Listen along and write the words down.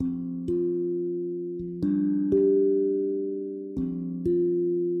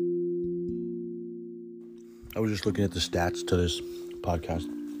was just looking at the stats to this podcast,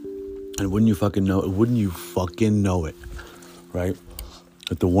 and wouldn't you fucking know it, right?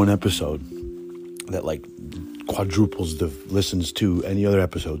 That the one episode that like quadruples the listens to any other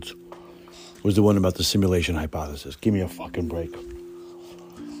episodes was the one about the simulation hypothesis. Give me a fucking break.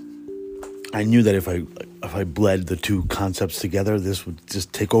 I knew that if I bled the two concepts together, this would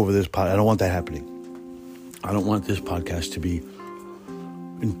just take over this pod. I don't want that happening. I don't want this podcast to be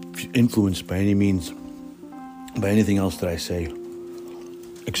influenced by any means by anything else that I say,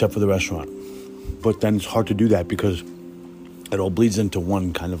 except for the restaurant. But then it's hard to do that because it all bleeds into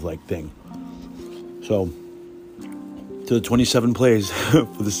one kind of like thing. So, to the 27 plays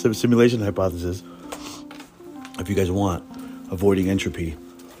for the simulation hypothesis, if you guys want, Avoiding Entropy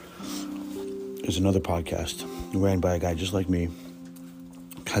is another podcast ran by a guy just like me,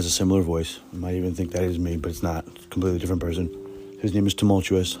 has a similar voice. You might even think that is me, but it's not. It's a completely different person. His name is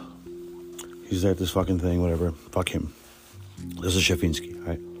Tumultuous. He's at this fucking thing, whatever. Fuck him. This is Shafinsky,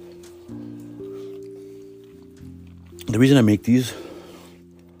 right? The reason I make these,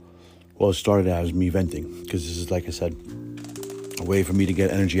 well, it started out as me venting, because this is, like I said, a way for me to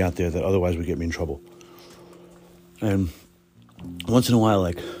get energy out there that otherwise would get me in trouble. And once in a while,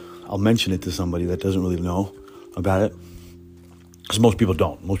 like, I'll mention it to somebody that doesn't really know about it. Because most people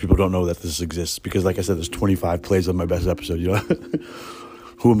don't. Most people don't know that this exists. Because, like I said, there's 25 plays on my best episode, you know?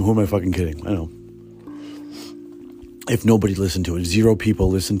 Who am I fucking kidding? I know. If nobody listened to it, 0 people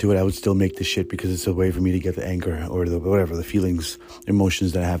listened to it, I would still make this shit because it's a way for me to get the anger or the whatever, the feelings,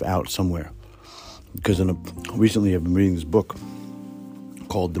 emotions that I have out somewhere. Because recently I've been reading this book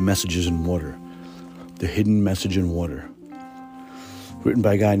called The Messages in Water. The Hidden Message in Water. Written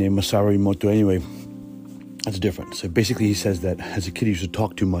by a guy named Masaru Emoto. Anyway, that's different. So basically he says that as a kid he used to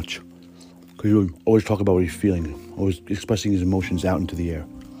talk too much. Because he would always talk about what he's feeling. Always expressing his emotions out into the air.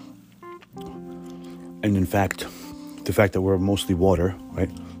 And in fact, the fact that we're mostly water, right?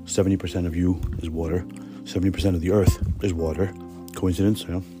 70% of you is water. 70% of the earth is water. Coincidence, you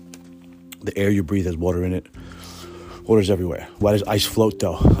know? The air you breathe has water in it. Water's everywhere. Why does ice float,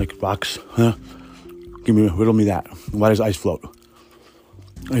 though? Like rocks, huh? Riddle me that. Why does ice float?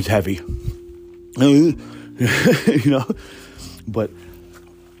 It's heavy. You know? But,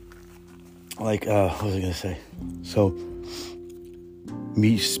 like, what was I going to say? So,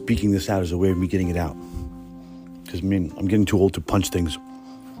 me speaking this out is a way of me getting it out. Because, I mean, I'm getting too old to punch things.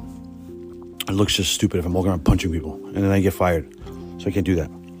 It looks just stupid if I'm walking around punching people. And then I get fired. So I can't do that.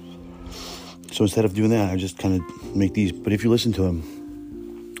 So instead of doing that, I just kind of make these. But if you listen to them,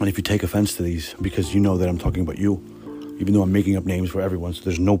 and if you take offense to these, because you know that I'm talking about you, even though I'm making up names for everyone, so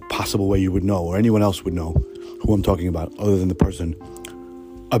there's no possible way you would know, or anyone else would know who I'm talking about, other than the person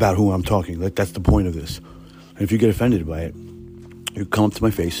about whom I'm talking. That's the point of this. And if you get offended by it, you come up to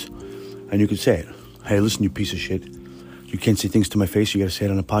my face, and you can say it. Hey, listen, you piece of shit. You can't say things to my face. You got to say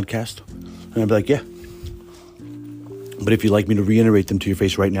it on a podcast. And I'd be like, yeah. But if you'd like me to reiterate them to your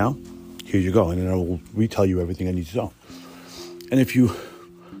face right now, here you go. And then I will retell you everything I need to know. And if you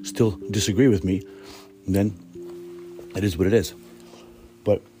still disagree with me, then it is what it is.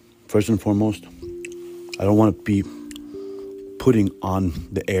 But first and foremost, I don't want to be putting on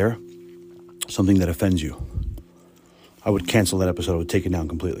the air something that offends you. I would cancel that episode. I would take it down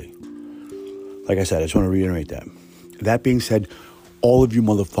completely. Like I said, I just want to reiterate that. That being said, all of you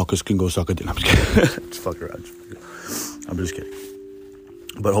motherfuckers can go suck a dick. I'm just kidding. Just fuck around. I'm just kidding.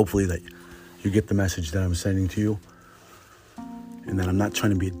 But hopefully that you get the message that I'm sending to you. And that I'm not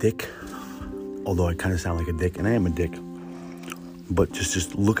trying to be a dick. Although I kind of sound like a dick. And I am a dick. But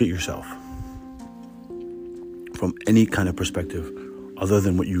just look at yourself. From any kind of perspective. Other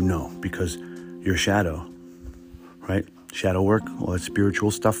than what you know. Because your shadow. Right? Shadow work. All that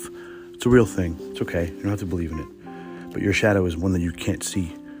spiritual stuff. It's a real thing. It's okay. You don't have to believe in it. But your shadow is one that you can't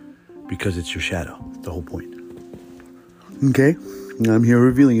see because it's your shadow. That's the whole point. Okay? I'm here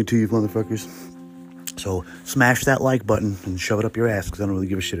revealing it to you, motherfuckers. So smash that like button and shove it up your ass because I don't really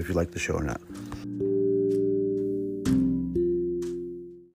give a shit if you like the show or not.